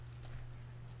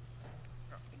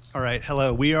All right,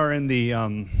 hello. We are in the,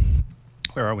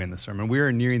 where are we in the sermon? We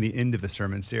are nearing the end of a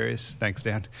sermon series. Thanks,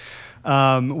 Dan.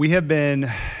 We've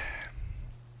been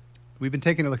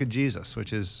taking a look at Jesus,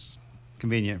 which is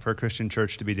convenient for a Christian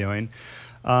church to be doing.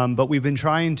 But we've been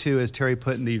trying to, as Terry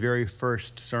put in the very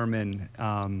first sermon,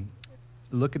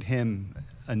 look at him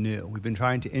anew. We've been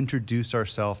trying to introduce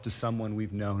ourselves to someone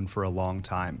we've known for a long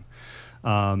time.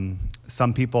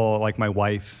 Some people, like my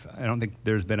wife, I don't think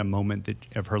there's been a moment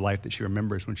of her life that she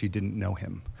remembers when she didn't know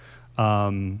him.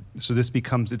 So this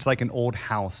becomes, it's like an old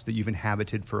house that you've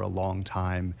inhabited for a long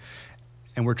time.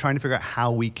 And we're trying to figure out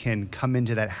how we can come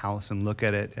into that house and look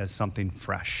at it as something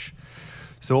fresh.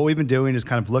 So what we've been doing is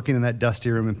kind of looking in that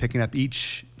dusty room and picking up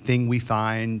each thing we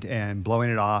find and blowing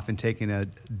it off and taking a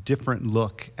different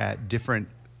look at different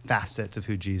facets of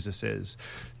who Jesus is,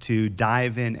 to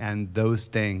dive in and those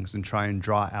things and try and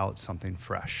draw out something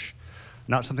fresh.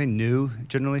 Not something new,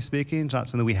 generally speaking. It's not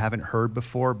something we haven't heard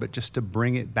before, but just to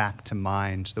bring it back to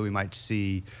mind so that we might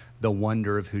see the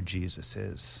wonder of who Jesus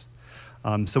is.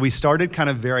 So we started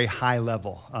kind of very high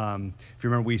level. If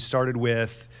you remember, we started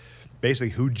with basically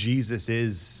who Jesus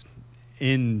is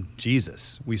in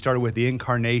Jesus. We started with the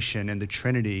incarnation and the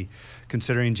Trinity,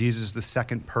 considering Jesus the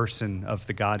second person of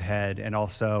the Godhead, and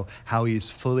also how he's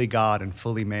fully God and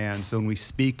fully man. So when we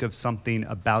speak of something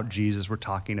about Jesus, we're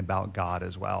talking about God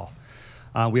as well.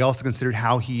 We also considered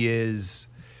how he is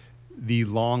the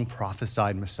long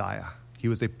prophesied Messiah. He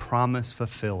was a promise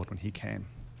fulfilled when he came.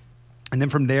 And then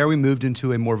from there, we moved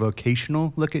into a more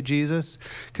vocational look at Jesus,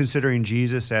 considering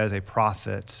Jesus as a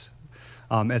prophet,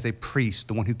 as a priest,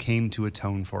 the one who came to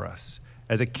atone for us,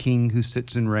 as a king who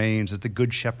sits and reigns, as the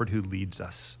good shepherd who leads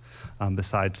us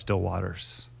beside still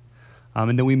waters.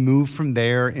 And then we move from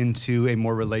there into a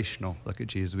more relational look at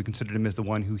Jesus. We considered him as the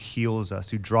one who heals us,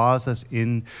 who draws us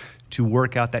in to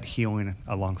work out that healing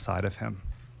alongside of him.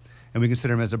 And we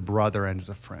consider him as a brother and as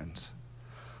a friend.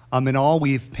 In all,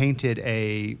 we've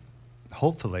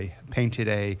hopefully painted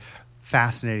a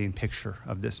fascinating picture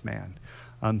of this man.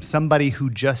 Somebody who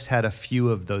just had a few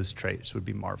of those traits would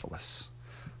be marvelous.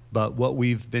 But what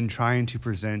we've been trying to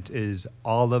present is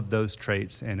all of those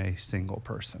traits in a single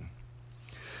person.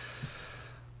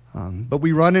 But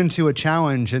we run into a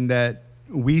challenge in that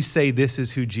we say this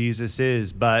is who Jesus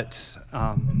is, but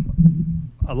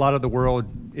a lot of the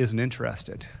world isn't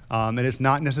interested. And it's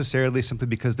not necessarily simply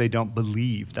because they don't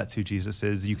believe that's who Jesus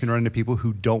is. You can run into people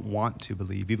who don't want to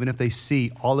believe. Even if they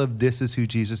see all of this is who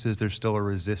Jesus is, there's still a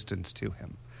resistance to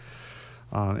him.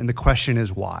 And the question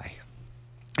is why?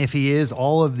 If he is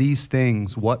all of these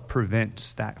things, what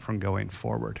prevents that from going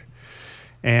forward?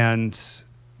 And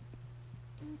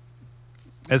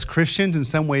as Christians, in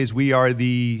some ways, we are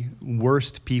the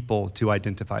worst people to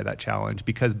identify that challenge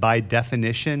because by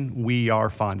definition, we are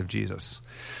fond of Jesus.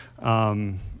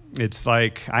 It's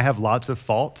like I have lots of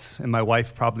faults, and my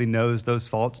wife probably knows those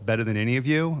faults better than any of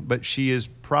you, but she is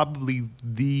probably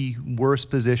the worst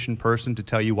positioned person to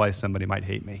tell you why somebody might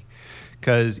hate me.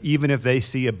 Because even if they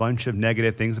see a bunch of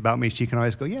negative things about me, she can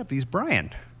always go, yeah, but he's Brian.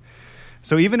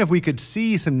 So even if we could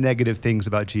see some negative things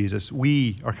about Jesus,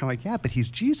 we are kind of like, yeah, but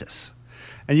he's Jesus.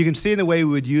 And you can see in the way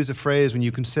we would use a phrase when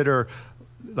you consider,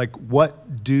 like,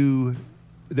 what do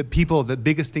the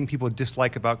biggest thing people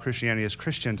dislike about Christianity as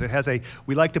Christians,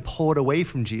 we like to pull it away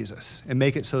from Jesus and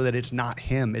make it so that it's not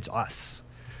him, it's us.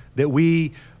 That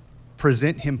we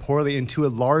present him poorly, and to a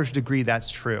large degree,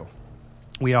 that's true.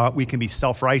 We can be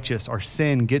self-righteous. Our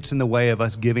sin gets in the way of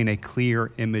us giving a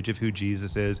clear image of who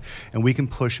Jesus is, and we can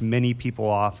push many people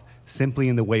off simply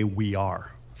in the way we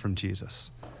are from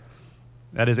Jesus.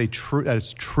 That is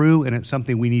true, and it's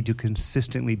something we need to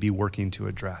consistently be working to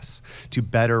address, to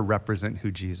better represent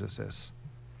who Jesus is.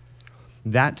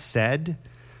 That said,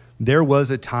 there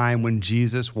was a time when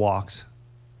Jesus walked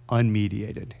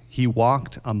unmediated. He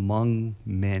walked among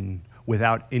men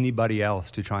without anybody else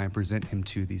to try and present him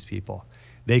to these people.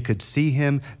 They could see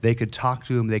him, they could talk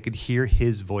to him, they could hear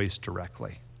his voice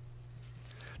directly.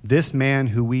 This man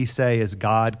who we say is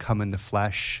God come in the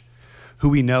flesh, who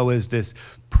we know as this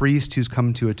priest who's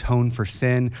come to atone for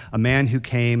sin, a man who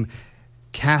came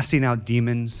casting out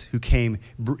demons, who came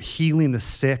healing the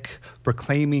sick,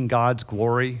 proclaiming God's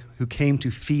glory, who came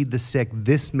to feed the sick,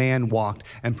 this man walked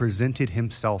and presented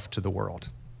himself to the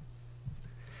world.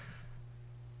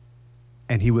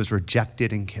 And he was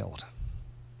rejected and killed.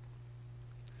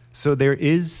 So there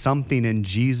is something in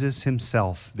Jesus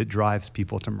himself that drives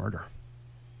people to murder.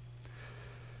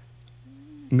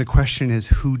 And the question is,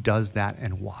 who does that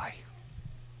and why?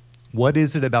 What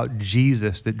is it about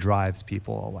Jesus that drives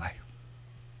people away?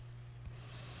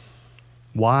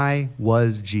 Why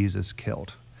was Jesus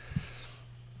killed?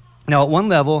 Now, at one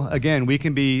level, again,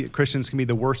 Christians can be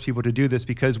the worst people to do this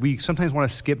because we sometimes want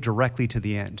to skip directly to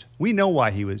the end. We know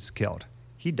why he was killed.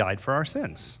 He died for our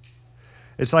sins.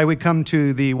 It's like we come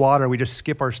to the water, we just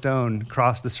skip our stone,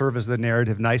 cross the surface of the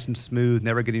narrative, nice and smooth,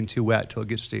 never getting too wet till it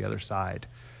gets to the other side.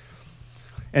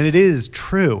 And it is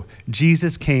true.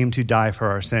 Jesus came to die for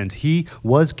our sins. He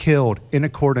was killed in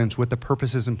accordance with the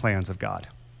purposes and plans of God.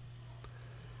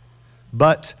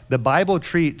 But the Bible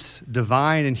treats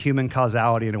divine and human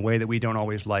causality in a way that we don't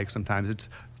always like sometimes. It's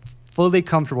fully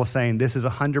comfortable saying this is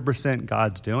 100%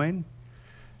 God's doing,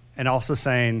 and also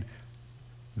saying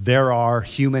there are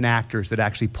human actors that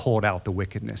actually pulled out the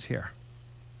wickedness here.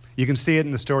 You can see it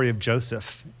in the story of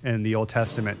Joseph in the Old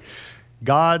Testament.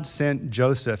 God sent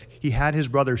Joseph. He had his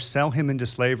brothers sell him into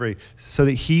slavery so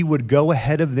that he would go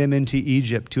ahead of them into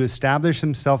Egypt to establish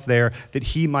himself there, that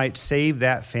he might save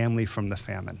that family from the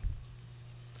famine.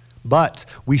 But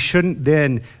we shouldn't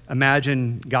then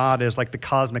imagine God as like the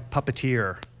cosmic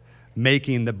puppeteer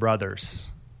making the brothers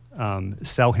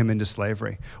sell him into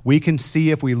slavery. We can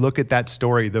see, if we look at that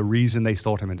story, the reason they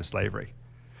sold him into slavery.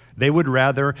 They would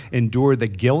rather endure the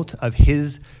guilt of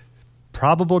his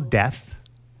probable death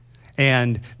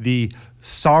and the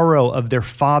sorrow of their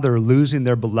father losing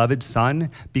their beloved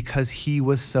son because he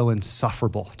was so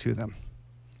insufferable to them.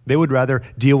 They would rather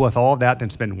deal with all of that than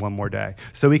spend one more day.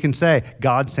 So we can say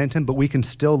God sent him, but we can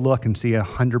still look and see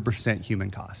 100%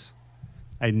 human cause,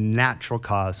 a natural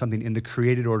cause, something in the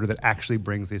created order that actually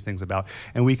brings these things about.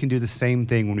 And we can do the same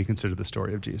thing when we consider the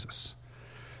story of Jesus.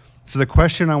 So the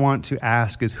question I want to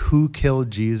ask is, who killed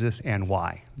Jesus and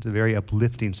why? It's a very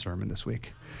uplifting sermon this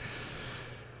week.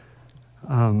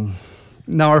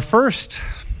 Now, our first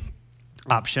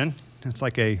option, it's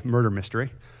like a murder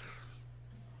mystery,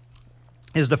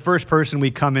 is the first person we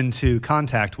come into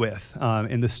contact with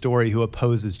in the story who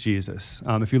opposes Jesus.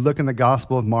 If you look in the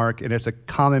Gospel of Mark, and it's a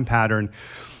common pattern,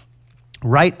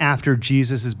 right after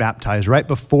Jesus is baptized, right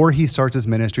before he starts his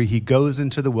ministry, he goes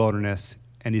into the wilderness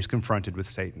and he's confronted with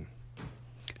Satan.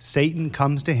 Satan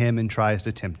comes to him and tries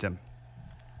to tempt him.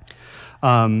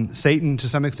 Satan, to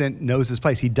some extent, knows his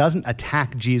place. He doesn't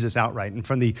attack Jesus outright. And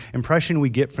from the impression we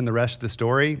get from the rest of the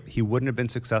story, he wouldn't have been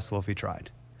successful if he tried.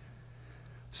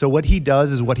 So what he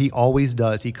does is what he always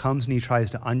does. He comes and he tries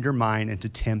to undermine and to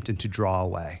tempt and to draw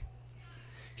away.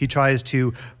 He tries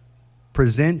to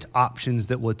present options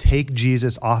that will take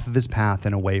Jesus off of his path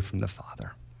and away from the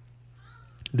Father.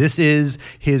 This is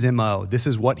his MO. This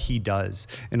is what he does.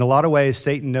 In a lot of ways,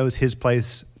 Satan knows his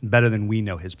place better than we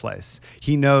know his place.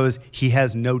 He knows he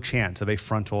has no chance of a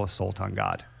frontal assault on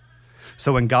God.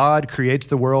 So when God creates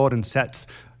the world and sets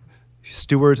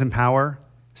stewards in power,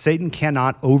 Satan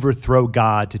cannot overthrow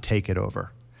God to take it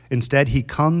over. Instead, he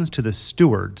comes to the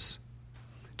stewards,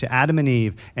 to Adam and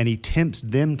Eve, and he tempts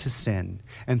them to sin.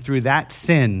 And through that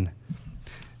sin,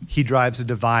 he drives a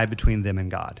divide between them and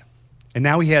God. And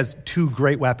now he has two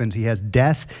great weapons. He has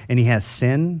death and he has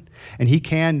sin. And he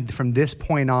can, from this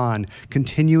point on,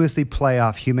 continuously play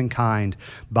off humankind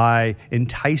by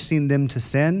enticing them to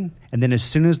sin. And then as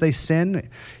soon as they sin,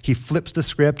 he flips the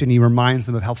script and he reminds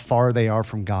them of how far they are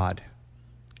from God,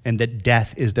 and that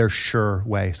death is their sure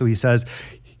way. So he says,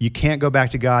 you can't go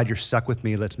back to God. You're stuck with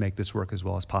me. Let's make this work as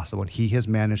well as possible. And he has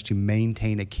managed to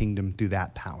maintain a kingdom through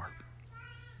that power.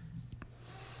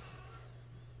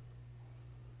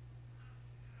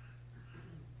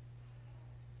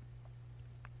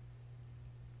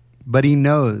 But he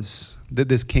knows that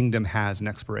this kingdom has an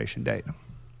expiration date.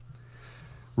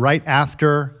 Right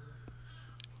after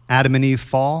Adam and Eve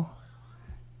fall,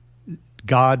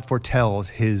 God foretells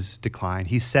his decline.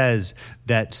 He says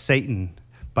that Satan,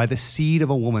 by the seed of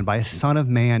a woman, by a son of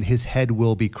man, his head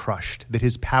will be crushed, that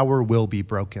his power will be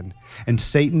broken. And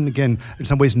Satan, again, in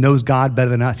some ways knows God better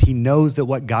than us. He knows that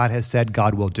what God has said,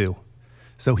 God will do.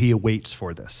 So he awaits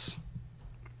for this.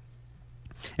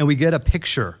 And we get a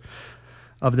picture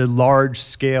of the large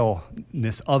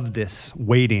scaleness of this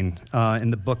waiting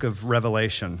in the book of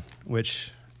Revelation,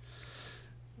 which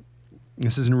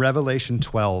this is in Revelation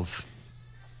 12.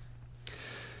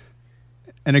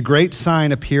 And a great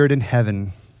sign appeared in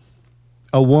heaven,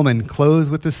 a woman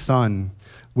clothed with the sun,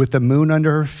 with the moon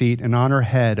under her feet, and on her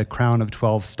head a crown of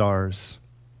 12 stars.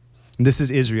 And this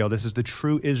is Israel. This is the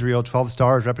true Israel, 12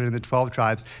 stars representing the 12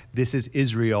 tribes. This is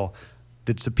Israel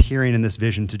that's appearing in this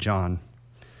vision to John.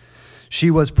 She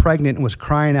was pregnant and was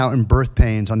crying out in birth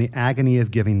pains on the agony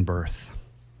of giving birth.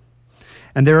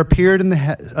 And there appeared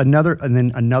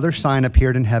another sign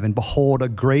appeared in heaven. Behold, a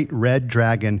great red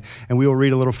dragon. And we will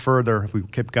read a little further, if we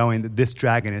keep going, that this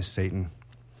dragon is Satan,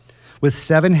 with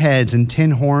 7 heads and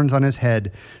 10 horns on his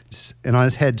head, and on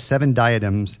his head 7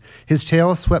 diadems. His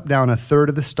tail swept down a third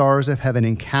of the stars of heaven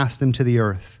and cast them to the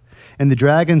earth. And the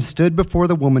dragon stood before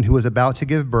the woman who was about to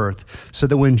give birth, so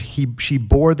that when she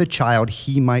bore the child,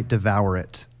 he might devour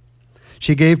it.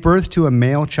 She gave birth to a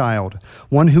male child,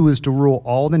 one who was to rule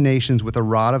all the nations with a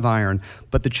rod of iron.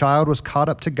 But the child was caught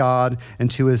up to God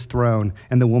and to his throne,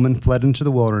 and the woman fled into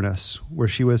the wilderness, where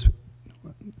she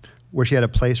had a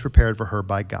place prepared for her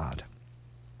by God.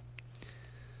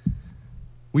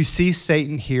 We see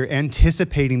Satan here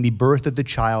anticipating the birth of the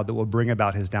child that will bring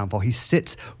about his downfall. He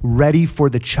sits ready for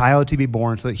the child to be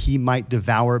born so that he might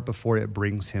devour it before it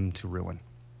brings him to ruin.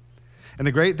 And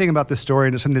the great thing about this story,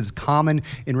 and it's something that's common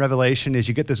in Revelation, is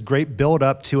you get this great build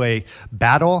up to a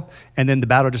battle, and then the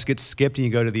battle just gets skipped and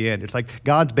you go to the end. It's like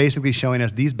God's basically showing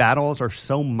us these battles are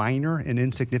so minor and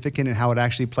insignificant in how it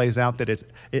actually plays out that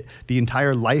the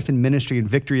entire life and ministry and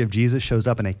victory of Jesus shows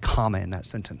up in a comma in that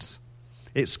sentence.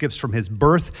 It skips from his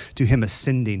birth to him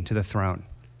ascending to the throne.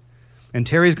 And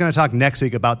Terry's going to talk next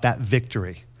week about that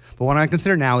victory. But what I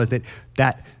consider now is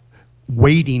that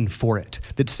waiting for it,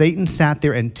 that Satan sat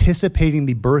there anticipating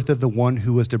the birth of the one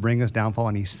who was to bring us downfall,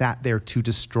 and he sat there to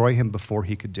destroy him before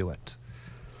he could do it.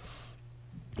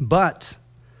 But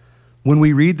when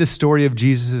we read the story of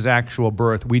Jesus' actual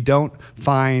birth, we don't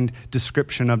find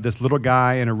description of this little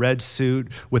guy in a red suit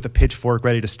with a pitchfork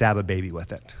ready to stab a baby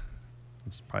with it.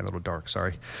 It's probably a little dark,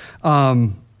 sorry.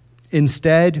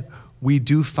 Instead, we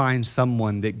do find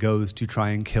someone that goes to try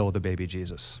and kill the baby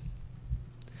Jesus.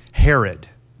 Herod,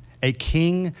 a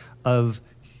king of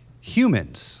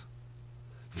humans,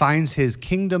 finds his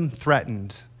kingdom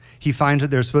threatened. He finds that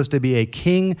there's supposed to be a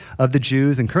king of the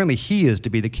Jews, and currently he is to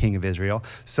be the king of Israel.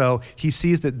 So he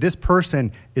sees that this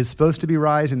person is supposed to be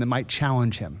rising that might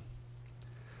challenge him.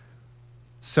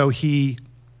 So he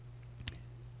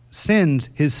sends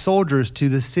his soldiers to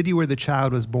the city where the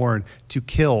child was born to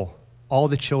kill all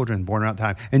the children born around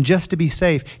time. And just to be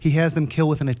safe, he has them kill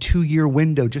within a 2-year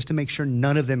window just to make sure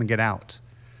none of them get out.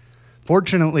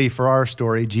 Fortunately for our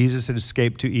story, Jesus had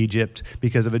escaped to Egypt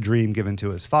because of a dream given to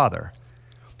his father.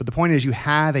 But the point is, you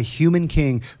have a human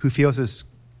king who feels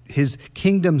his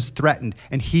kingdom's threatened,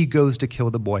 and he goes to kill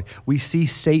the boy. We see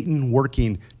Satan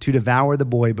working to devour the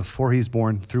boy before he's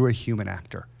born through a human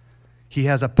actor. He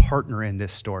has a partner in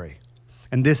this story.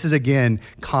 And this is, again,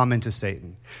 common to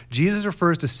Satan. Jesus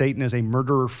refers to Satan as a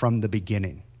murderer from the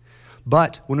beginning.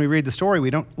 But when we read the story,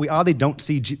 we oddly don't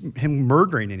see him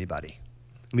murdering anybody.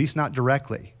 At least not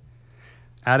directly.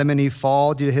 Adam and Eve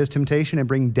fall due to his temptation and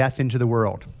bring death into the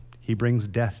world. He brings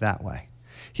death that way.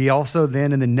 He also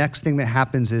then, and the next thing that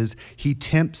happens is he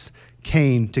tempts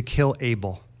Cain to kill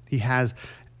Abel. He has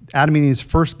Adam and Eve's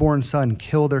firstborn son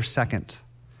kill their second.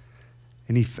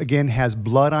 And he, again, has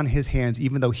blood on his hands,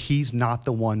 even though he's not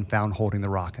the one found holding the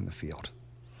rock in the field.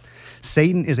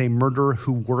 Satan is a murderer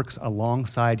who works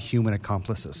alongside human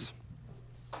accomplices.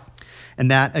 And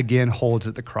that, again, holds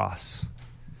at the cross.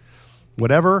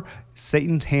 Whatever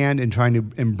Satan's hand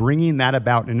in bringing that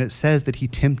about, and it says that he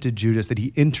tempted Judas, that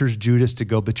he enters Judas to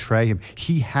go betray him.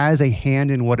 He has a hand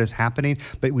in what is happening,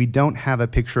 but we don't have a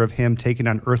picture of him taking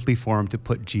on earthly form to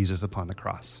put Jesus upon the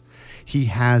cross. He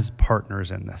has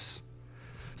partners in this.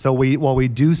 So while we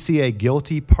do see a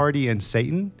guilty party in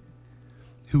Satan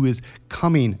who is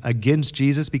coming against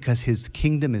Jesus because his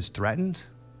kingdom is threatened,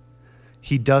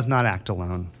 he does not act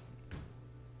alone.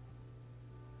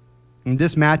 And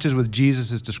this matches with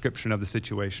Jesus' description of the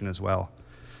situation as well.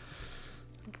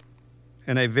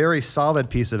 And a very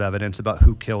solid piece of evidence about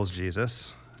who kills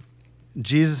Jesus,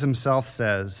 Jesus himself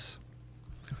says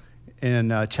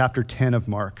in chapter 10 of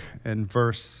Mark, in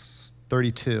verse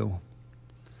 32,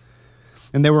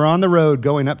 "And they were on the road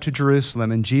going up to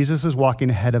Jerusalem, and Jesus was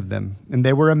walking ahead of them. And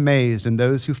they were amazed, and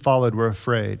those who followed were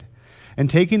afraid.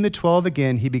 And taking the 12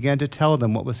 again, he began to tell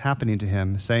them what was happening to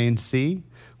him, saying, 'See,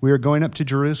 we are going up to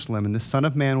Jerusalem, and the Son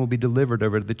of Man will be delivered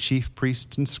over to the chief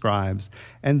priests and scribes,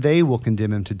 and they will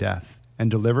condemn him to death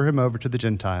and deliver him over to the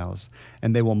Gentiles.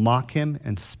 And they will mock him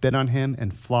and spit on him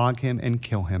and flog him and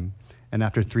kill him. And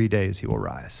after 3 days he will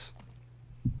rise.'"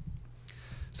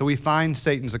 So we find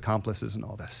Satan's accomplices in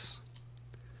all this.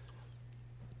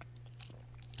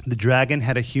 The dragon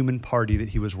had a human party that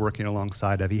he was working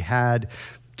alongside of. He had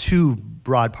 2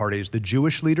 broad parties, the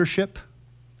Jewish leadership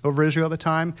over Israel at the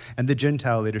time, and the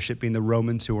Gentile leadership being the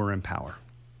Romans who were in power.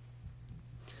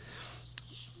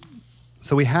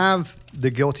 So we have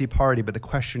the guilty party, but the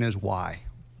question is why?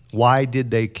 Why did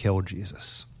they kill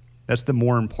Jesus? That's the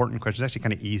more important question. It's actually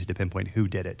kind of easy to pinpoint who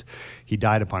did it. He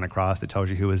died upon a cross that tells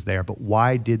you who was there, but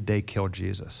why did they kill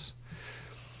Jesus?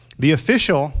 The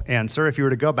official answer, if you were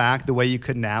to go back the way you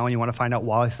could now and you want to find out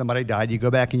why somebody died, you go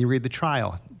back and you read the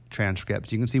trial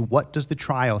transcripts. You can see, what does the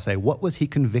trial say? What was he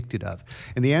convicted of?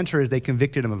 And the answer is they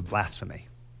convicted him of blasphemy.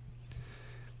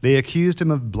 They accused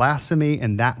him of blasphemy,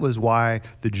 and that was why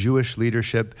the Jewish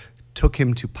leadership took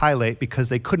him to Pilate, because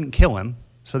they couldn't kill him.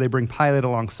 So they bring Pilate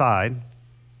alongside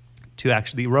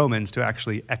the Romans to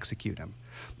actually execute him.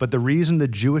 But the reason the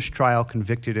Jewish trial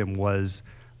convicted him was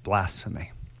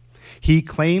blasphemy. He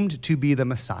claimed to be the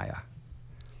Messiah.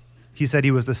 He said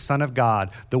he was the Son of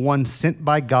God, the one sent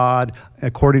by God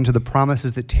according to the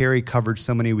promises that Terry covered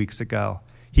so many weeks ago.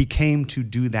 He came to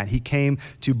do that. He came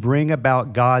to bring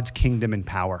about God's kingdom and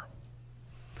power.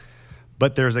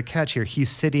 But there's a catch here. He's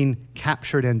sitting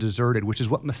captured and deserted, which is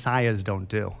what messiahs don't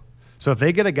do. So if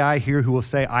they get a guy here who will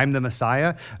say, I'm the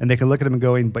Messiah, and they can look at him and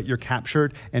going, but you're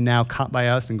captured and now caught by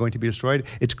us and going to be destroyed,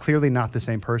 it's clearly not the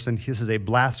same person. This is a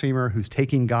blasphemer who's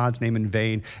taking God's name in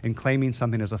vain and claiming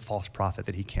something as a false prophet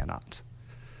that he cannot.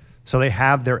 So they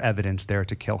have their evidence there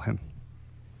to kill him.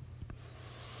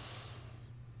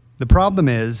 The problem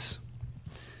is,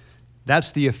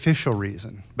 that's the official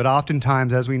reason. But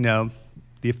oftentimes, as we know,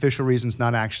 the official reason is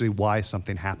not actually why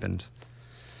something happened.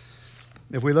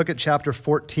 If we look at chapter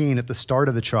 14 at the start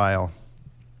of the trial,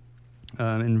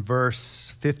 in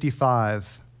verse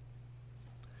 55,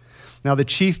 now the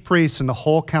chief priests and the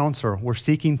whole council were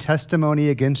seeking testimony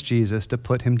against Jesus to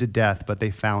put him to death, but they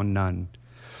found none.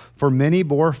 For many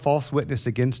bore false witness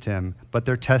against him, but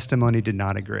their testimony did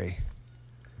not agree.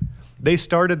 They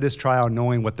started this trial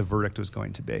knowing what the verdict was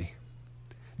going to be.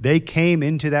 They came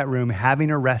into that room having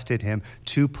arrested him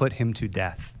to put him to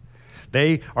death.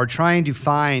 They are trying to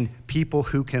find people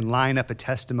who can line up a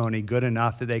testimony good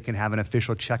enough that they can have an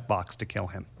official checkbox to kill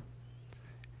him.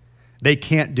 They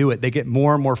can't do it. They get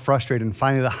more and more frustrated, and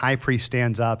finally the high priest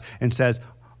stands up and says,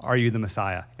 are you the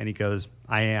Messiah? And he goes,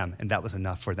 I am. And that was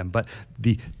enough for them. But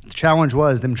the challenge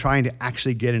was them trying to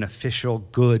actually get an official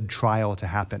good trial to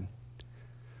happen.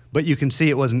 But you can see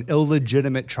it was an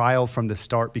illegitimate trial from the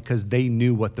start because they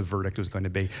knew what the verdict was going to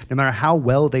be. No matter how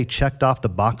well they checked off the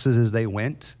boxes as they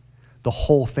went, the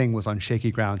whole thing was on shaky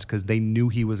grounds because they knew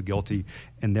he was guilty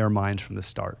in their minds from the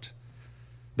start.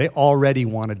 They already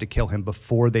wanted to kill him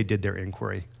before they did their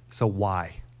inquiry. So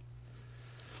why?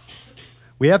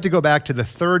 We have to go back to the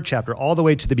 3rd chapter, all the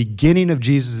way to the beginning of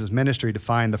Jesus' ministry to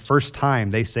find the first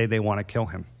time they say they want to kill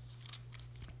him.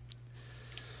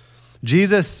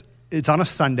 Jesus, it's on a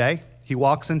Sunday. He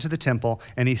walks into the temple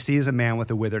and he sees a man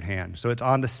with a withered hand. So it's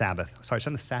on the Sabbath. Sorry, it's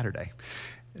on the Saturday.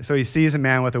 So he sees a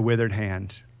man with a withered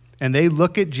hand. And they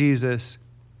look at Jesus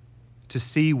to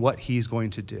see what he's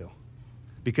going to do,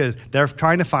 because they're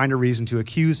trying to find a reason to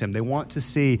accuse him. They want to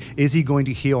see, is he going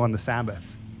to heal on the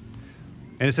Sabbath?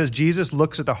 And it says Jesus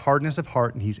looks at the hardness of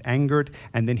heart and he's angered,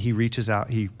 and then he reaches out,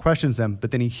 he questions them,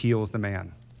 but then he heals the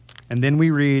man. And then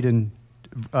we read in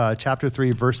chapter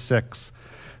 3, verse 6,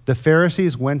 the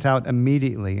Pharisees went out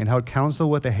immediately and held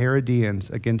counsel with the Herodians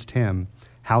against him,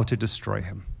 how to destroy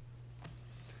him.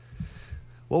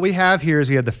 What we have here is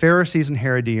we have the Pharisees and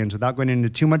Herodians. Without going into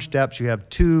too much depth, you have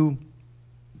two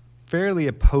fairly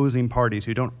opposing parties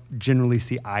who don't generally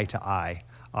see eye to eye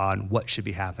on what should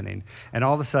be happening. And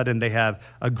all of a sudden, they have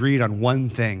agreed on one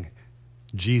thing: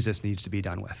 Jesus needs to be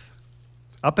done with.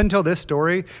 Up until this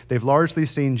story, they've largely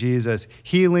seen Jesus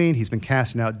healing. He's been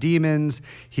casting out demons.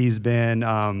 He's been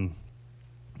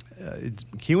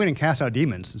healing and casting out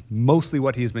demons is mostly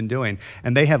what he's been doing.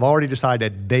 And they have already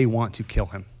decided they want to kill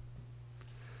him.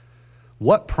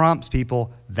 What prompts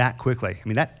people that quickly? I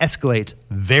mean, that escalates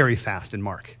very fast in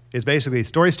Mark. It's basically, the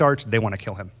story starts, they want to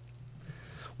kill him.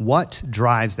 What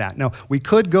drives that? Now, we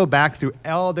could go back through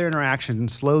all their interactions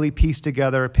and slowly piece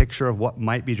together a picture of what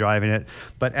might be driving it.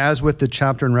 But as with the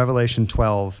chapter in Revelation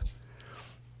 12,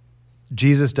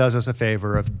 Jesus does us a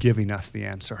favor of giving us the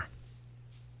answer.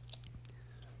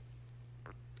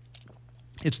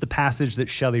 It's the passage that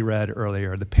Shelley read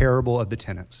earlier, the parable of the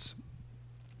tenants.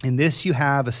 In this, you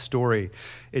have a story.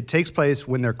 It takes place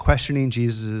when they're questioning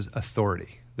Jesus'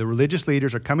 authority. The religious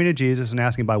leaders are coming to Jesus and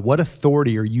asking, by what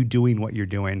authority are you doing what you're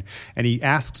doing? And he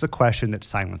asks a question that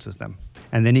silences them.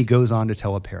 And then he goes on to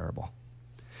tell a parable.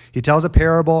 He tells a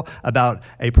parable about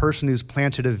a person who's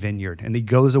planted a vineyard, and he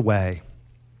goes away.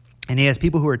 And he has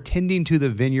people who are tending to the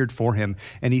vineyard for him,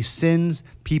 and he sends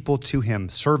people to him,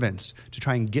 servants, to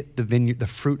try and get the vineyard, the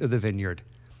fruit of the vineyard.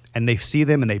 And they see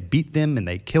them, and they beat them, and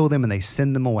they kill them, and they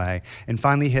send them away. And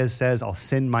finally he says, I'll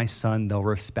send my son. They'll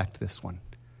respect this one.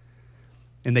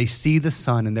 And they see the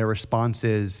son, and their response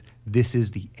is, this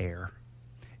is the heir.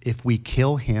 If we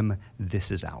kill him,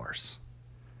 this is ours.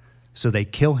 So they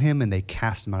kill him and they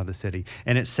cast him out of the city.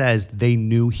 And it says they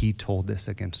knew he told this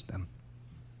against them.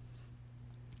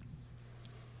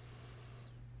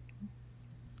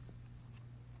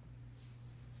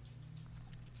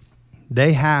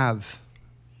 They have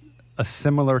a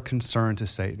similar concern to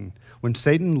Satan. When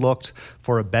Satan looked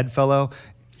for a bedfellow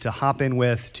to hop in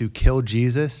with to kill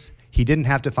Jesus, he didn't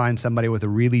have to find somebody with a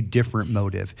really different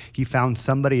motive. He found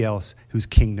somebody else whose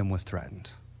kingdom was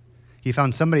threatened. He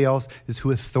found somebody else whose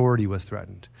authority was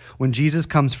threatened. When Jesus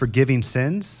comes forgiving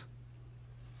sins,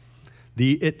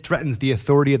 it threatens the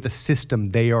authority of the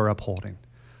system they are upholding.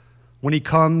 When he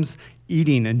comes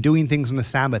eating and doing things on the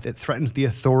Sabbath, it threatens the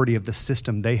authority of the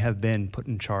system they have been put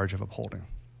in charge of upholding.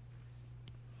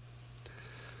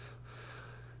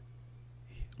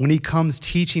 When he comes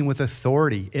teaching with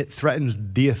authority, it threatens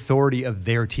the authority of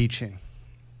their teaching.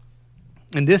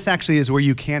 And this actually is where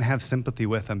you can have sympathy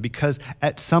with them, because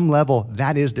at some level,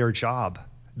 that is their job.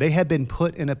 They have been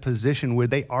put in a position where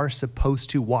they are supposed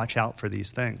to watch out for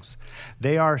these things.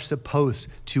 They are supposed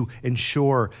to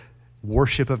ensure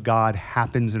worship of God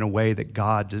happens in a way that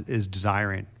God is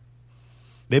desiring.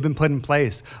 They've been put in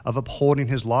place of upholding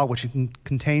his law, which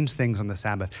contains things on the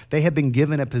Sabbath. They have been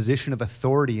given a position of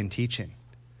authority in teaching.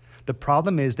 The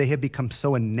problem is they have become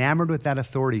so enamored with that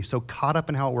authority, so caught up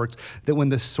in how it works, that when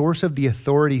the source of the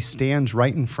authority stands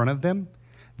right in front of them,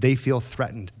 they feel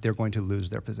threatened they're going to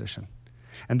lose their position.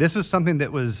 And this was something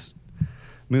that was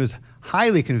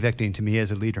highly convicting to me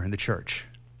as a leader in the church.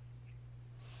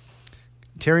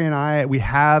 Terry and I, we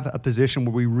have a position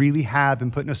where we really have been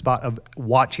put in a spot of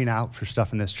watching out for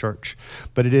stuff in this church.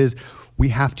 But we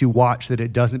have to watch that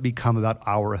it doesn't become about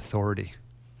our authority.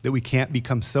 That we can't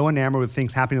become so enamored with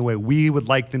things happening the way we would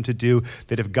like them to do,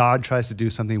 that if God tries to do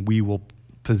something, we will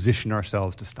position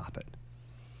ourselves to stop it.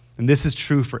 And this is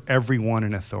true for everyone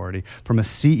in authority, from a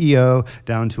CEO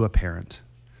down to a parent.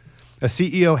 A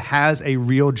CEO has a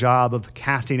real job of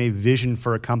casting a vision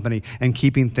for a company and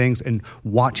keeping things and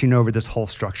watching over this whole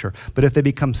structure. But if they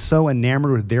become so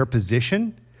enamored with their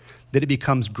position that it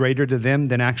becomes greater to them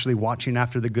than actually watching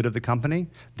after the good of the company,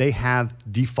 they have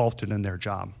defaulted in their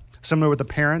job. Similar with a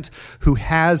parent who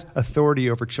has authority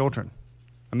over children.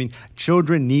 I mean,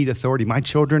 children need authority. My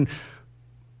children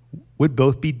would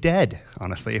both be dead,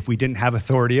 honestly, if we didn't have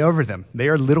authority over them. They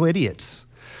are little idiots.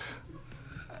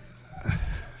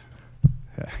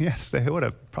 Yes, they would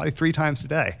have, probably 3 times a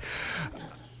day.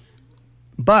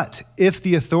 But if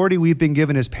the authority we've been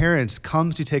given as parents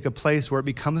comes to take a place where it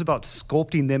becomes about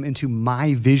sculpting them into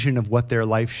my vision of what their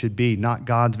life should be, not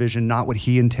God's vision, not what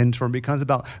he intends for them, it becomes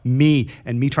about me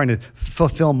and me trying to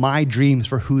fulfill my dreams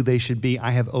for who they should be,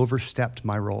 I have overstepped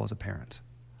my role as a parent.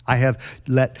 I have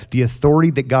let the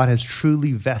authority that God has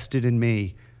truly vested in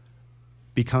me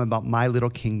become about my little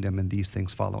kingdom and these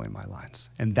things following my lines.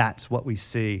 And that's what we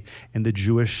see in the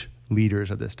Jewish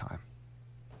leaders of this time.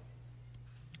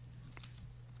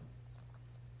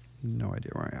 No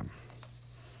idea where I am.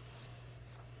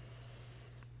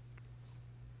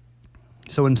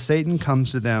 So when Satan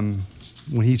comes to them,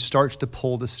 when he starts to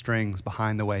pull the strings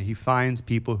behind the way, he finds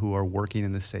people who are working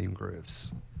in the same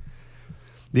grooves.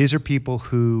 These are people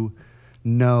who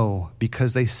know,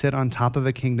 because they sit on top of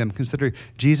a kingdom. Consider,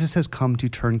 Jesus has come to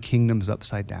turn kingdoms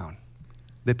upside down.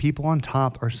 The people on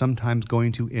top are sometimes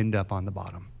going to end up on the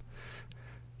bottom.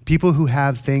 People who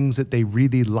have things that they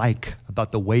really like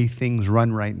about the way things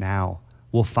run right now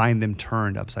will find them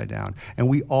turned upside down. And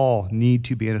we all need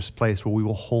to be in a place where we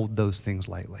will hold those things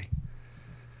lightly.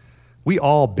 We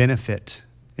all benefit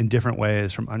in different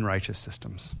ways from unrighteous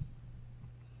systems.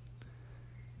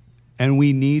 And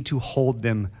we need to hold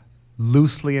them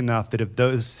loosely enough that if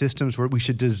those systems we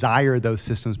should desire those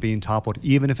systems being toppled,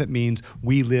 even if it means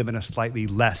we live in a slightly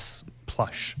less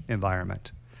plush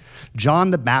environment. John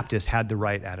the Baptist had the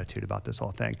right attitude about this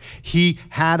whole thing. He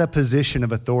had a position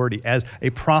of authority as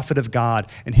a prophet of God,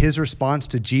 and his response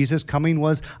to Jesus coming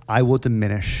was, I will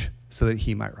diminish so that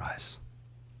he might rise.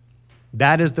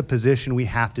 That is the position we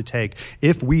have to take.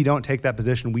 If we don't take that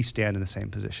position, we stand in the same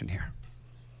position here.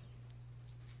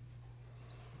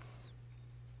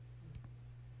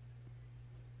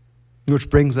 Which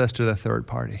brings us to the third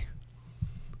party.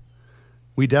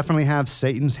 We definitely have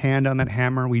Satan's hand on that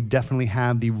hammer. We definitely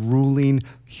have the ruling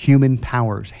human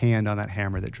powers hand on that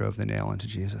hammer that drove the nail into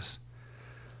Jesus.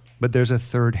 But there's a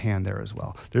third hand there as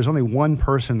well. There's only one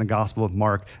person in the Gospel of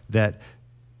Mark that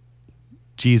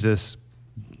Jesus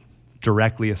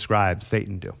directly ascribes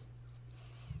Satan to.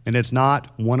 And it's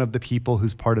not one of the people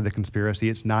who's part of the conspiracy.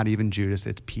 It's not even Judas.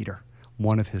 It's Peter,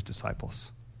 one of his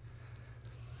disciples.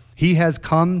 He has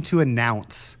come to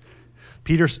announce.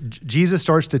 Jesus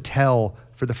starts to tell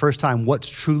for the first time what's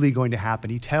truly going to happen.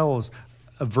 He tells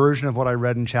a version of what I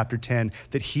read in chapter 10,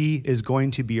 that he is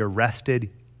going to be arrested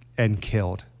and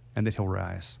killed, and that he'll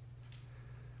rise.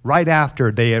 Right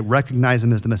after they recognize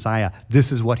him as the Messiah,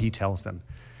 this is what he tells them.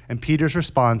 And Peter's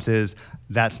response is,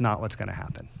 that's not what's going to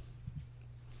happen.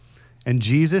 And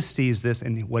Jesus sees this,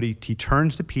 and he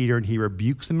turns to Peter and he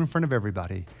rebukes him in front of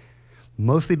everybody,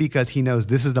 mostly because he knows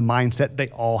this is the mindset they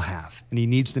all have. And he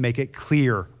needs to make it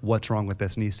clear what's wrong with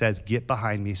this. And he says, get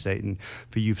behind me, Satan,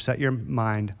 for you've set your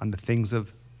mind on the things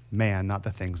of man, not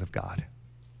the things of God.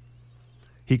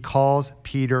 He calls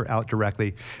Peter out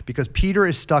directly because Peter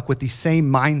is stuck with the same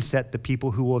mindset the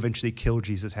people who will eventually kill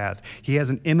Jesus has. He has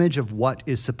an image of what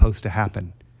is supposed to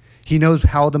happen. He knows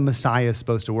how the Messiah is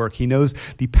supposed to work. He knows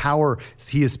the power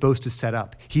he is supposed to set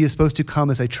up. He is supposed to come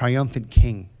as a triumphant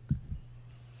king.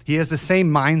 He has the same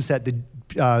mindset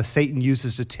that Satan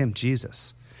uses to tempt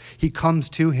Jesus. He comes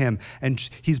to him, and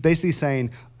he's basically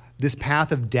saying, this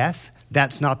path of death,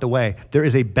 that's not the way. There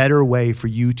is a better way for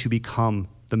you to become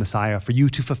the Messiah, for you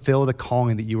to fulfill the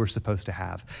calling that you were supposed to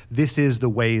have. This is the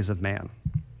ways of man.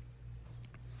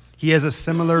 He has a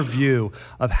similar view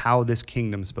of how this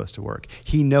kingdom is supposed to work.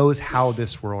 He knows how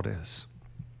this world is.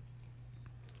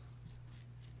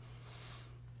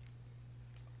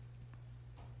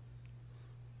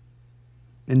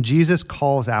 And Jesus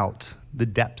calls out the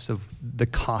depths of the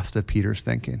cost of Peter's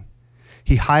thinking.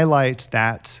 He highlights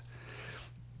that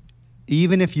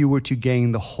even if you were to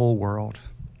gain the whole world,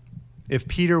 if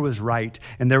Peter was right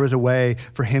and there was a way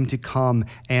for him to come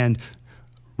and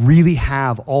really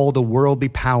have all the worldly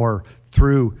power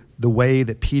through the way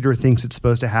that Peter thinks it's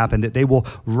supposed to happen, that they will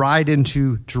ride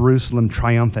into Jerusalem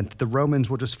triumphant, that the Romans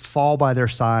will just fall by their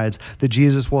sides, that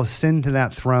Jesus will ascend to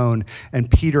that throne,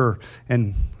 and Peter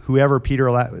and whoever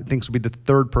Peter thinks will be the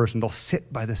third person, they'll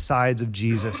sit by the sides of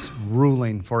Jesus,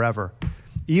 ruling forever.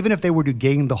 Even if they were to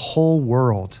gain the whole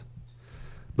world,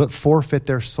 but forfeit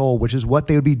their soul, which is what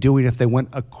they would be doing if they went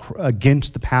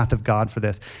against the path of God for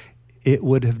this, it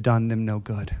would have done them no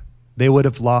good. They would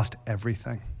have lost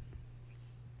everything.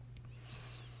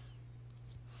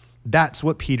 That's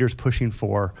what Peter's pushing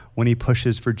for when he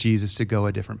pushes for Jesus to go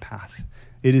a different path.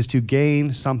 It is to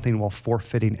gain something while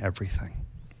forfeiting everything.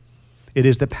 It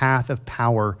is the path of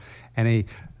power and a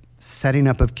setting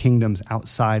up of kingdoms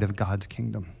outside of God's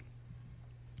kingdom.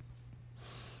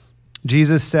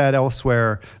 Jesus said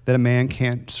elsewhere that a man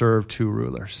can't serve two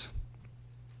rulers.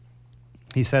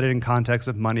 He said it in context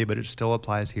of money, but it still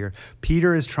applies here.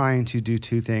 Peter is trying to do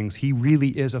two things. He really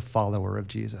is a follower of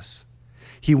Jesus.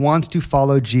 He wants to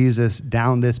follow Jesus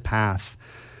down this path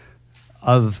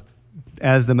of,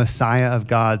 as the Messiah of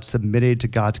God, submitted to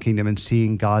God's kingdom and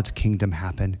seeing God's kingdom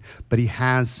happen. But he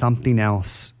has something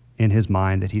else in his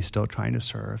mind that he's still trying to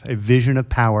serve, a vision of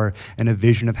power and a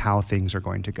vision of how things are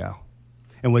going to go.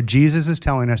 And what Jesus is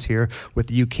telling us here,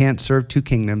 with you can't serve two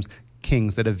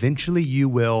kings, that eventually you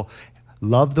will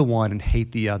love the one and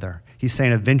hate the other. He's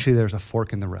saying eventually there's a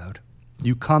fork in the road.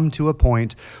 You come to a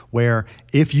point where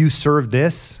if you serve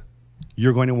this,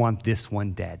 you're going to want this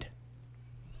one dead.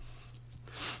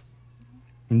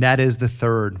 And that is the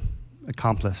third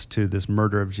accomplice to this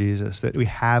murder of Jesus that we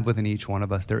have within each one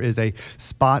of us. There is a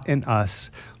spot in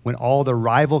us when all the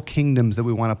rival kingdoms that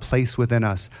we want to place within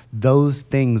us, those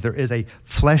things, there is a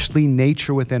fleshly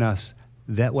nature within us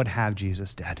that would have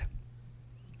Jesus dead.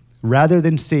 Rather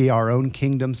than see our own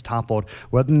kingdoms toppled,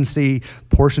 rather than see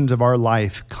portions of our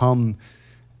life come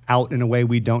out in a way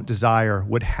we don't desire,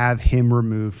 would have him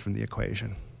removed from the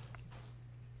equation.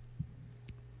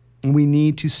 And we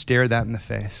need to stare that in the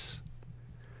face.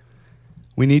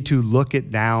 We need to look it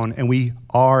down, and we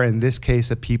are, in this case,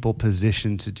 a people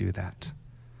positioned to do that.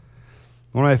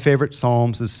 One of my favorite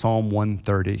Psalms is Psalm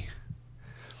 130.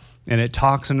 And it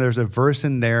talks, and there's a verse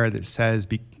in there that says,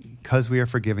 because we are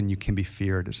forgiven, you can be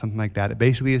feared, or something like that. It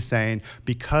basically is saying,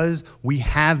 because we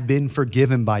have been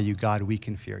forgiven by you, God, we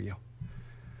can fear you.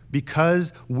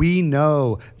 Because we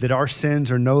know that our sins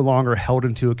are no longer held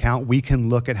into account, we can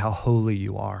look at how holy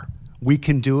you are. We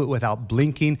can do it without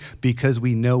blinking because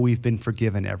we know we've been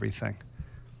forgiven everything.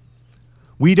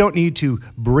 We don't need to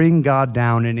bring God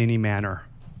down in any manner.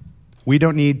 We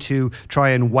don't need to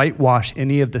try and whitewash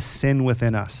any of the sin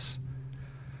within us.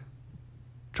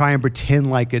 Try and pretend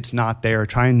like it's not there.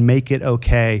 Try and make it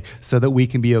okay so that we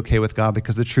can be okay with God,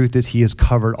 because the truth is he has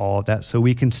covered all of that. So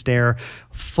we can stare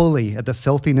fully at the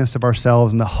filthiness of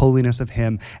ourselves and the holiness of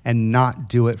him and not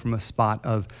do it from a spot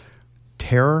of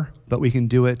terror, but we can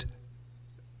do it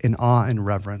in awe and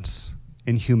reverence,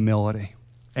 in humility.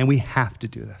 And we have to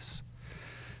do this.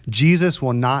 Jesus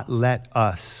will not let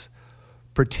us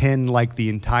pretend like the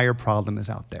entire problem is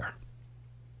out there.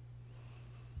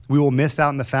 We will miss out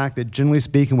on the fact that, generally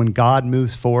speaking, when God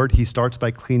moves forward, he starts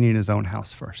by cleaning his own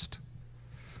house first.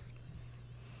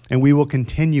 And we will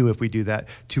continue, if we do that,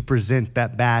 to present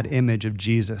that bad image of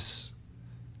Jesus,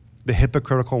 the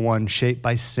hypocritical one, shaped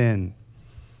by sin,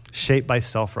 shaped by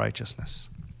self-righteousness.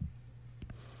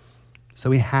 So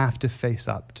we have to face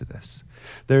up to this.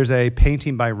 There's a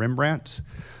painting by Rembrandt.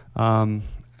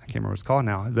 I can't remember what it's called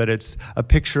now, but it's a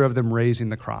picture of them raising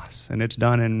the cross. And it's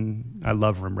done in, I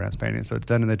love Rembrandt's painting, so it's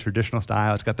done in the traditional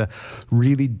style. It's got the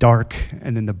really dark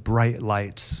and then the bright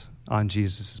lights on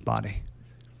Jesus' body.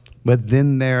 But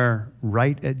then there,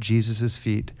 right at Jesus'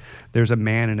 feet, there's a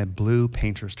man in a blue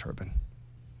painter's turban.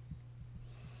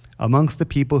 Amongst the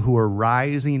people who are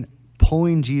rising,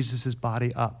 pulling Jesus'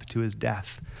 body up to his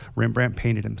death, Rembrandt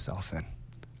painted himself in,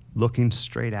 looking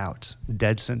straight out,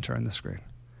 dead center on the screen.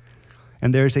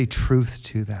 And there's a truth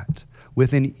to that.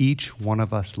 Within each one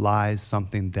of us lies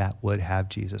something that would have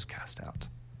Jesus cast out,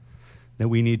 that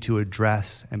we need to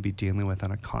address and be dealing with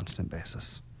on a constant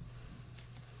basis.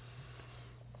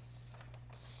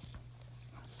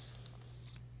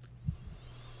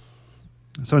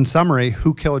 So in summary,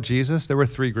 who killed Jesus? There were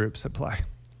three groups at play.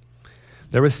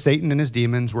 There was Satan and his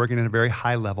demons working at a very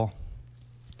high level.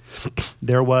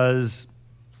 There was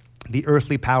the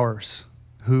earthly powers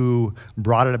who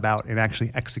brought it about and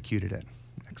actually executed it.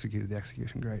 Executed the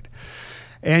execution, great.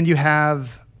 And you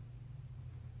have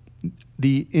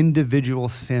the individual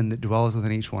sin that dwells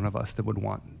within each one of us that would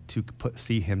want to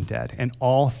see him dead. And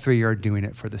all three are doing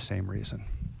it for the same reason.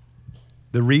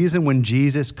 The reason when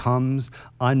Jesus comes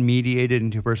unmediated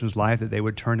into a person's life that they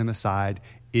would turn him aside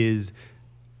is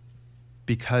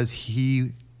because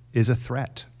he is a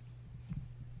threat.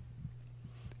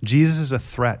 Jesus is a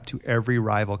threat to every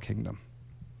rival kingdom.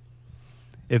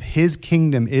 If his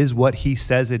kingdom is what he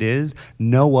says it is,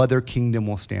 no other kingdom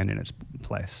will stand in its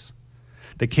place.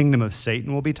 The kingdom of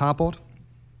Satan will be toppled.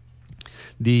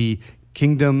 The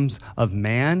kingdoms of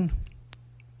man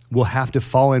will have to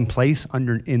fall in place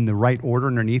in the right order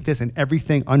underneath this, and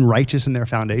everything unrighteous in their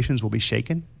foundations will be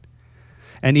shaken.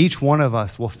 And each one of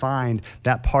us will find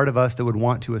that part of us that would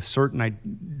want to assert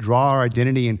and draw our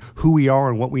identity and who we are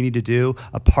and what we need to do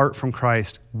apart from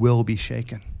Christ will be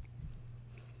shaken.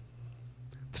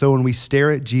 So when we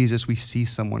stare at Jesus, we see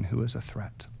someone who is a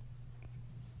threat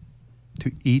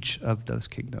to each of those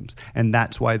kingdoms. And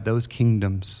that's why those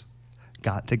kingdoms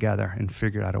got together and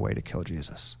figured out a way to kill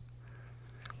Jesus.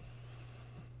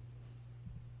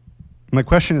 My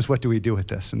question is, what do we do with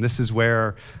this? And this is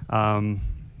where,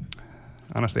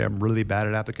 honestly, I'm really bad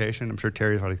at application. I'm sure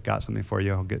Terry's already got something for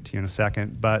you. I'll get to you in a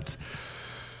second. But,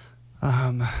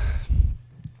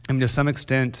 to some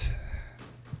extent,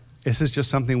 this is just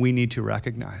something we need to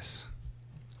recognize.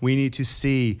 We need to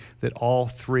see that all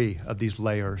three of these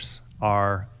layers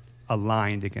are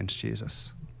aligned against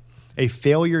Jesus. A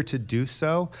failure to do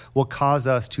so will cause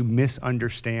us to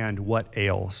misunderstand what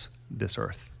ails this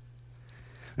earth.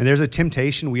 And there's a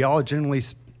temptation. We all, generally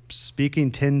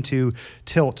speaking, tend to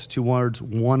tilt towards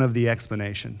one of the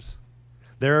explanations.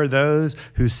 There are those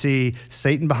who see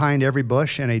Satan behind every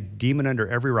bush and a demon under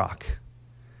every rock.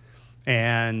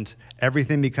 And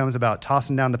everything becomes about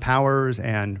tossing down the powers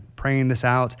and praying this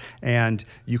out, and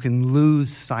you can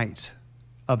lose sight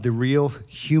of the real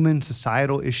human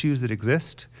societal issues that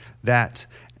exist that,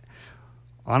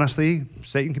 honestly,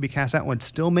 Satan can be cast out and would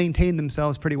still maintain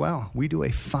themselves pretty well. We do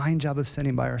a fine job of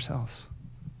sinning by ourselves.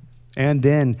 And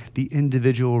then the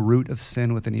individual root of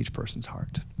sin within each person's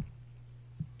heart.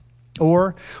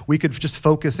 Or we could just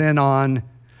focus in on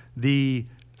the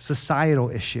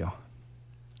societal issue.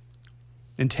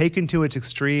 And taken to its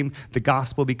extreme, the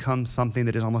gospel becomes something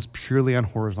that is almost purely on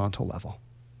horizontal level.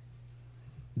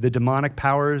 The demonic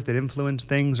powers that influence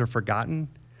things are forgotten,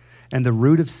 and the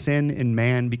root of sin in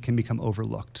man can become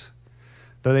overlooked.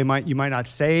 Though you might not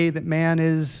say that man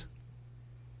is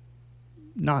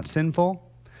not sinful,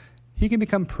 he can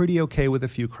become pretty okay with a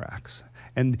few cracks.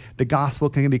 And the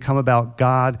gospel can become about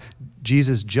God,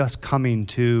 Jesus just coming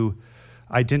to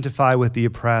identify with the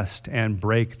oppressed and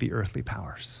break the earthly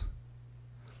powers.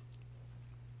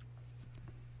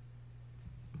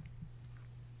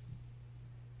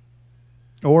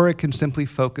 Or it can simply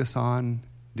focus on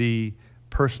the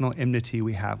personal enmity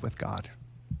we have with God.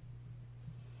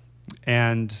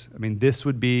 And, this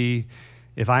would be,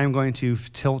 if I am going to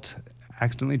tilt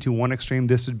accidentally to one extreme,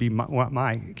 this would be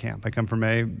my camp.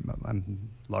 I'm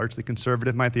largely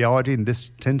conservative in my theology, and this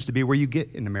tends to be where you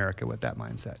get in America with that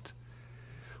mindset,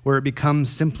 where it becomes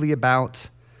simply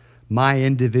about my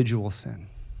individual sin,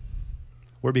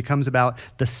 where it becomes about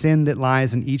the sin that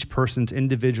lies in each person's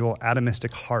individual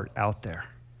atomistic heart out there.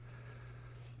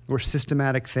 where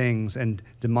systematic things and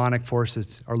demonic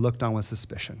forces are looked on with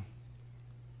suspicion.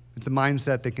 It's a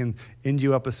mindset that can end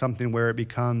you up with something where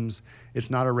it's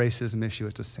not a racism issue,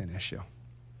 it's a sin issue,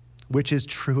 which is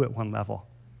true at one level.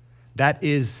 That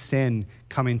is sin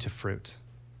coming to fruit.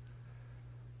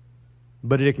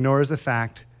 But it ignores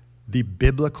the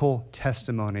biblical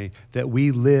testimony that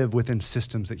we live within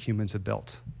systems that humans have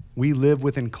built. We live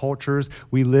within cultures,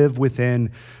 we live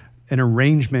within an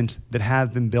arrangement that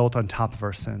have been built on top of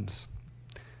our sins.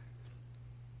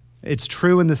 It's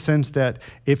true in the sense that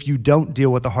if you don't deal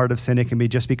with the heart of sin, it can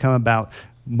become about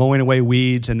mowing away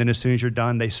weeds, and then as soon as you're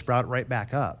done, they sprout right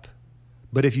back up.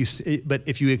 But if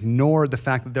you ignore the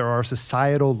fact that there are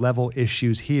societal level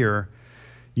issues here,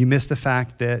 you miss the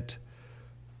fact that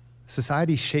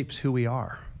society shapes who we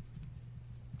are.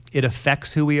 It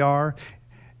affects who we are.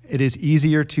 It is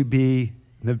easier to be,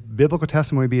 the biblical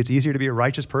testimony would be, it's easier to be a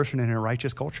righteous person in a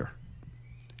righteous culture.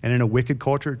 And in a wicked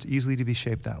culture, it's easily to be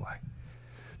shaped that way.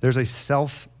 There's a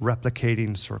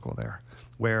self-replicating circle there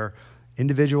where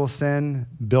individual sin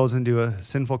builds into a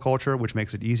sinful culture, which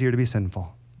makes it easier to be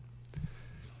sinful.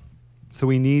 So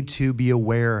we need to be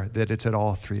aware that it's at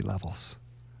all three levels.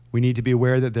 We need to be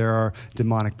aware that there are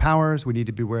demonic powers. We need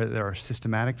to be aware that there are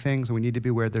systematic things. And we need to be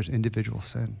aware there's individual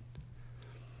sin.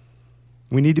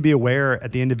 We need to be aware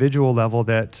at the individual level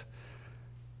that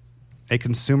a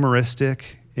consumeristic,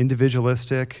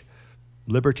 individualistic,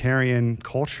 libertarian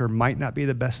culture might not be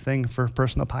the best thing for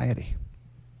personal piety.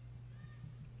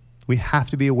 We have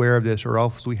to be aware of this, or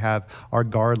else we have our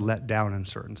guard let down in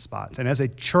certain spots. And as a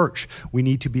church, we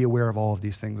need to be aware of all of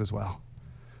these things as well,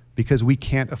 because we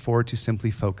can't afford to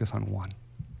simply focus on one.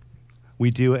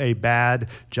 We do a bad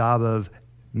job of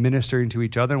ministering to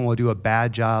each other, and we'll do a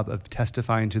bad job of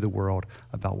testifying to the world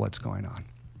about what's going on.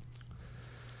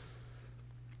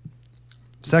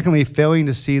 Secondly, failing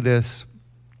to see this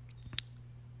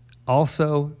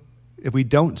also, if we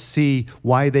don't see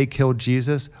why they killed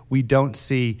Jesus, we don't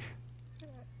see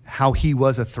how he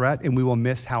was a threat, and we will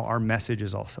miss how our message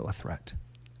is also a threat.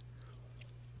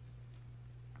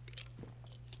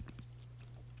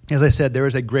 As I said, there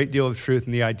is a great deal of truth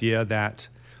in the idea that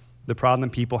the problem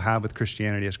people have with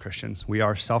Christianity as Christians, we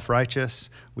are self-righteous,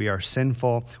 we are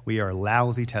sinful, we are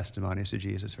lousy testimonies to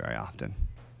Jesus very often.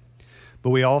 But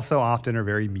we also often are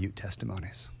very mute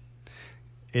testimonies.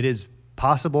 It is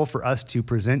possible for us to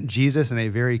present Jesus in a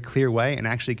very clear way and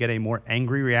actually get a more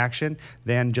angry reaction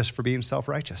than just for being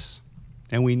self-righteous.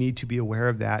 And we need to be aware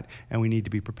of that, and we need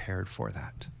to be prepared for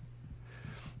that.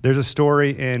 There's a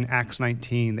story in Acts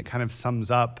 19 that kind of sums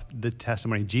up the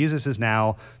testimony. Jesus is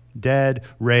now dead,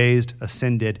 raised,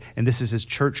 ascended, and this is his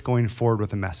church going forward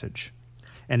with a message.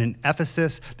 And in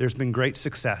Ephesus, there's been great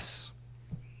success.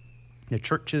 The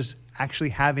church is actually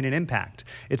having an impact.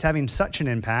 It's having such an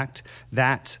impact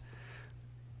that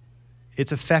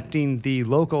it's affecting the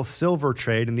local silver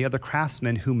trade and the other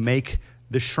craftsmen who make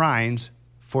the shrines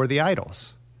for the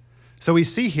idols. So we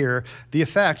see here the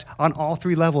effect on all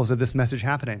three levels of this message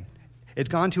happening. It's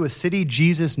gone to a city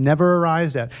Jesus never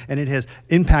arrived at, and it has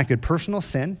impacted personal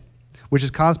sin, which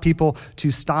has caused people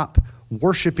to stop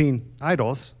worshiping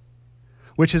idols,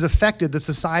 which has affected the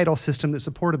societal system that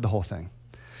supported the whole thing.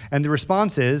 And the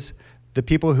response is the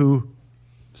people who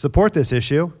support this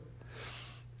issue,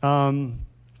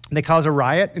 they cause a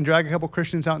riot and drag a couple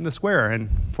Christians out in the square. And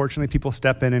fortunately, people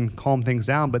step in and calm things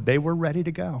down, but they were ready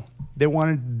to go. They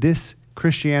wanted this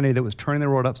Christianity that was turning the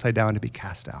world upside down to be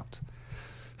cast out.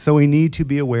 So we need to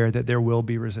be aware that there will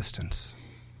be resistance.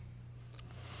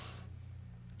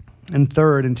 And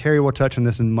third, and Terry will touch on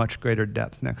this in much greater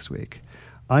depth next week,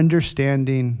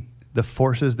 understanding the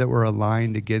forces that were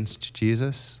aligned against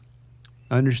Jesus,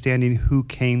 understanding who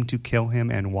came to kill him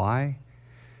and why,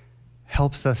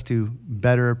 helps us to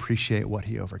better appreciate what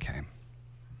he overcame.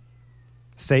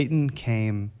 Satan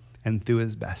came and threw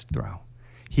his best throw.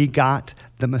 He got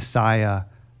the Messiah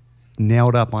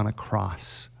nailed up on a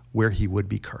cross where he would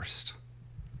be cursed.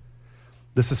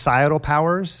 The societal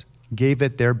powers gave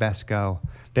it their best go.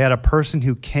 They had a person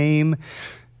who came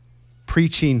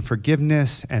preaching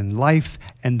forgiveness and life,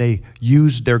 and they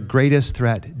used their greatest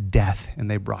threat, death, and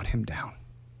they brought him down.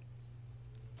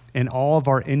 And all of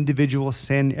our individual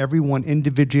sin, everyone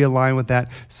individually aligned with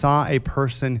that, saw a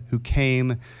person who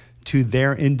came to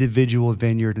their individual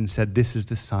vineyard and said, this is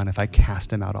the Son. If I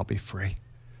cast him out, I'll be free.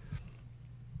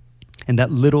 And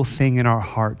that little thing in our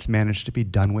hearts managed to be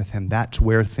done with him. That's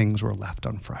where things were left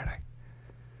on Friday.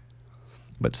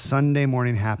 But Sunday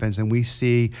morning happens, and we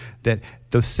see that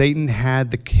though Satan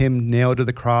had him nailed to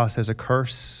the cross as a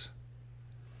curse,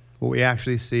 what we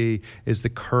actually see is the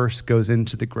curse goes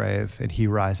into the grave and he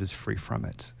rises free from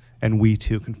it. And we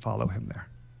too can follow him there.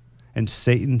 and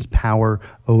Satan's power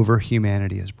over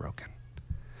humanity is broken.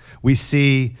 We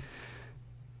see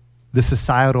the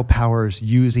societal powers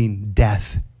using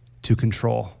death to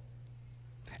control.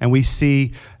 And we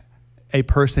see a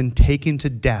person taken to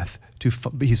death.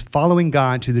 He's following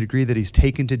God to the degree that he's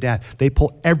taken to death. They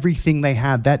pull everything they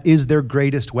have. That is their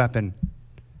greatest weapon.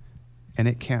 And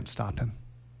it can't stop him,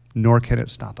 nor can it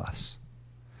stop us.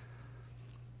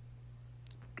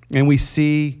 And we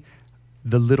see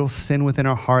the little sin within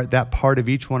our heart, that part of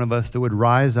each one of us that would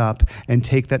rise up and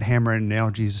take that hammer and nail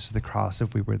Jesus to the cross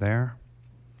if we were there.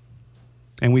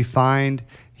 And we find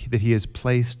that he has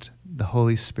placed the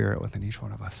Holy Spirit within each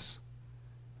one of us.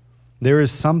 There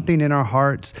is something in our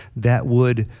hearts that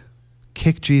would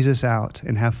kick Jesus out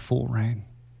and have full reign,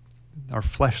 our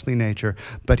fleshly nature,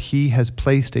 but he has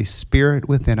placed a spirit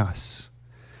within us,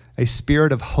 a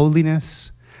spirit of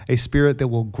holiness, a spirit that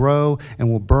will grow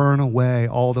and will burn away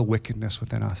all the wickedness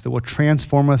within us, that will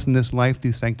transform us in this life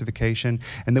through sanctification,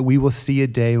 and that we will see a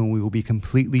day when we will be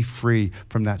completely free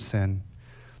from that sin.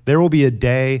 There will be a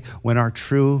day when our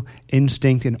true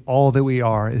instinct in all that we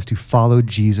are is to follow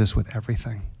Jesus with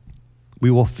everything.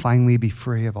 We will finally be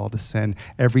free of all the sin,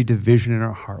 every division in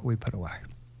our heart we put away.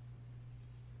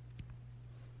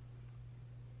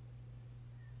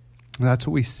 And that's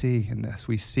what we see in this.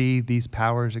 We see these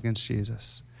powers against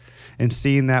Jesus. And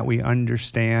seeing that, we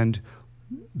understand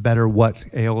better what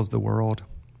ails the world.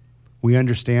 We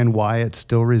understand why it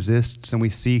still resists, and we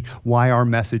see why our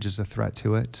message is a threat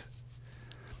to it.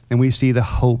 And we see the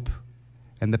hope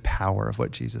and the power of what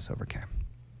Jesus overcame.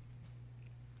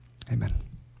 Amen.